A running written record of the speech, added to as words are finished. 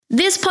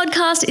This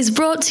podcast is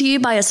brought to you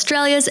by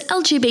Australia's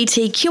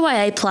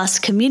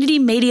LGBTQIA+ community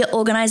media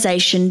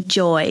organisation,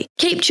 Joy.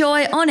 Keep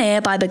Joy on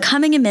air by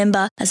becoming a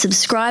member, a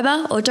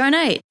subscriber or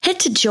donate. Head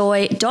to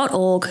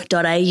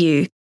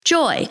joy.org.au.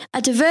 Joy,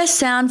 a diverse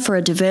sound for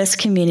a diverse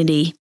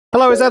community.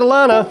 Hello, is that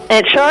Alana?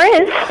 It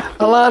sure is.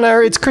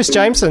 Alana, it's Chris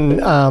Jameson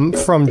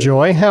from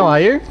Joy. How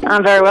are you?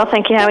 I'm very well,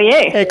 thank you. How are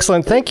you?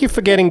 Excellent. Thank you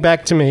for getting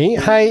back to me.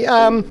 Hey,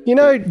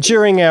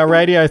 during our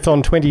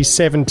Radiothon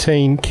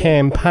 2017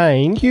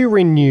 campaign, you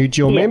renewed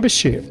your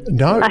membership.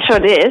 No. I sure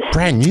did.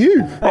 Brand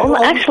new.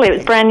 Well, actually, it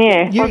was brand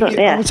new, wasn't it?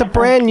 Yeah. It's a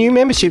brand new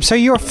membership. So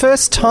you're a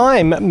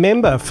first-time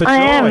member for Joy.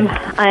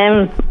 I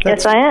am.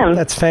 Yes, I am.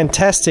 That's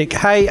fantastic.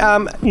 Hey,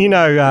 Cam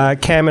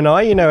and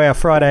I, our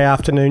Friday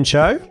afternoon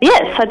show?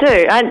 Yes, I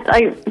do.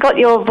 I got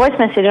your voice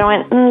message and I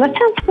went, that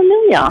sounds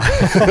familiar.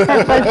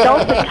 Those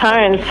dulcet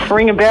tones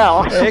ring a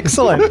bell.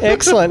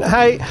 Excellent.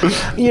 Hey,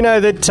 you know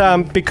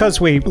that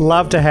because we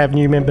love to have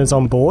new members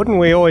on board and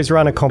we always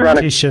run a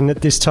competition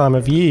at this time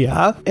of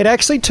year, it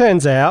actually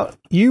turns out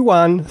you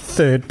won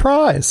third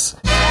prize.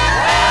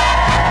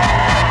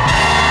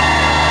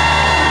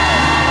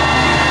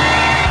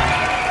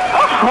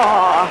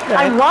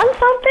 I won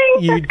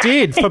something? You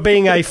did, for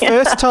being a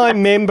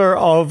first-time member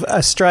of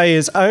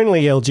Australia's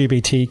only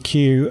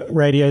LGBTQ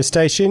radio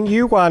station.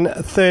 You won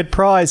third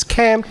prize.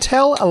 Cam,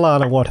 tell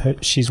Alana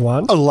what she's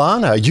won.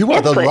 Alana, you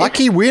are the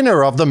lucky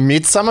winner of the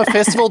Midsummer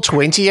Festival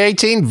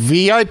 2018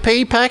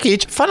 VIP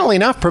package, funnily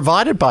enough,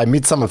 provided by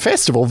Midsummer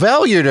Festival,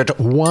 valued at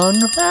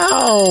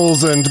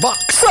 $1,000.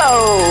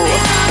 Whoa!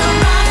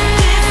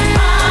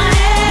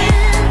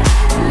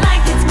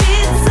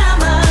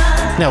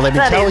 Now, let me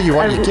tell you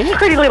what you get.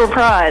 Pretty little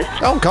prize.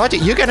 Oh, God,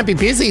 you're going to be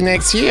busy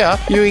next year.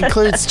 You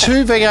includes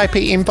 2 VIP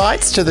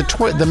invites to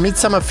the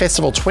Midsummer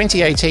Festival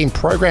 2018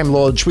 program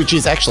launch, which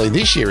is actually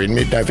this year in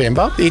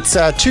mid-November. It's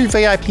 2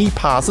 VIP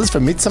passes for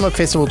Midsummer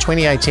Festival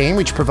 2018,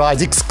 which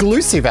provides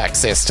exclusive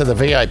access to the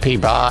VIP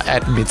bar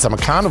at Midsummer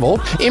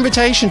Carnival.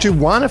 Invitation to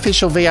 1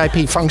 official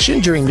VIP function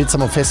during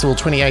Midsummer Festival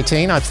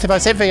 2018. Have I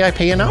said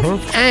VIP enough?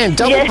 Mm-hmm. And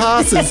double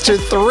passes to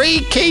 3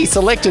 key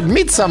selected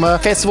Midsummer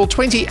Festival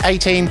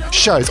 2018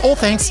 shows. All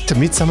thanks to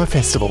Midsummer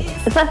Festival.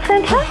 That's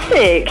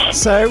fantastic.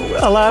 So,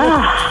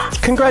 Alana,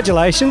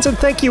 congratulations and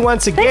thank you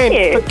once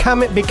again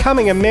for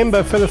becoming a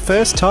member for the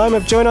first time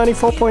of Joy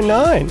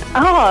 94.9.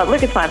 Oh,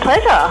 look, it's my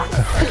pleasure.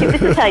 Look,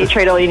 this is how you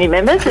treat all your new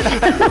members.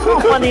 I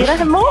want you to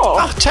have more.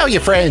 Oh, tell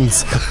your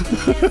friends.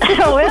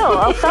 I will.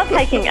 I'll start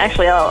taking,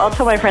 I'll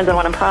tell my friends I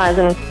want a prize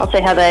and I'll see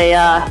how they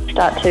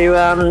start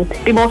to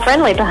be more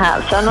friendly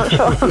perhaps. I'm not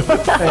sure.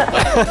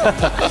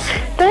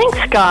 Thanks,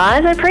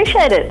 guys. I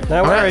appreciate it.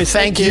 No worries.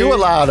 Thank you,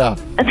 Alana.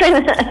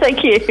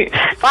 Thank you.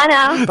 Bye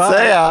now. Bye.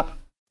 See ya.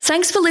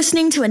 Thanks for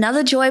listening to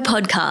another Joy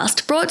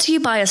podcast brought to you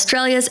by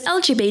Australia's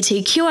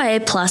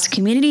LGBTQIA+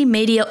 community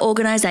media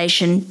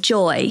organisation,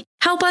 Joy.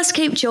 Help us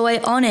keep Joy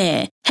on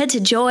air. Head to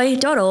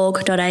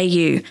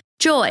joy.org.au.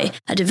 Joy,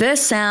 a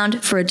diverse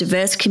sound for a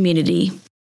diverse community.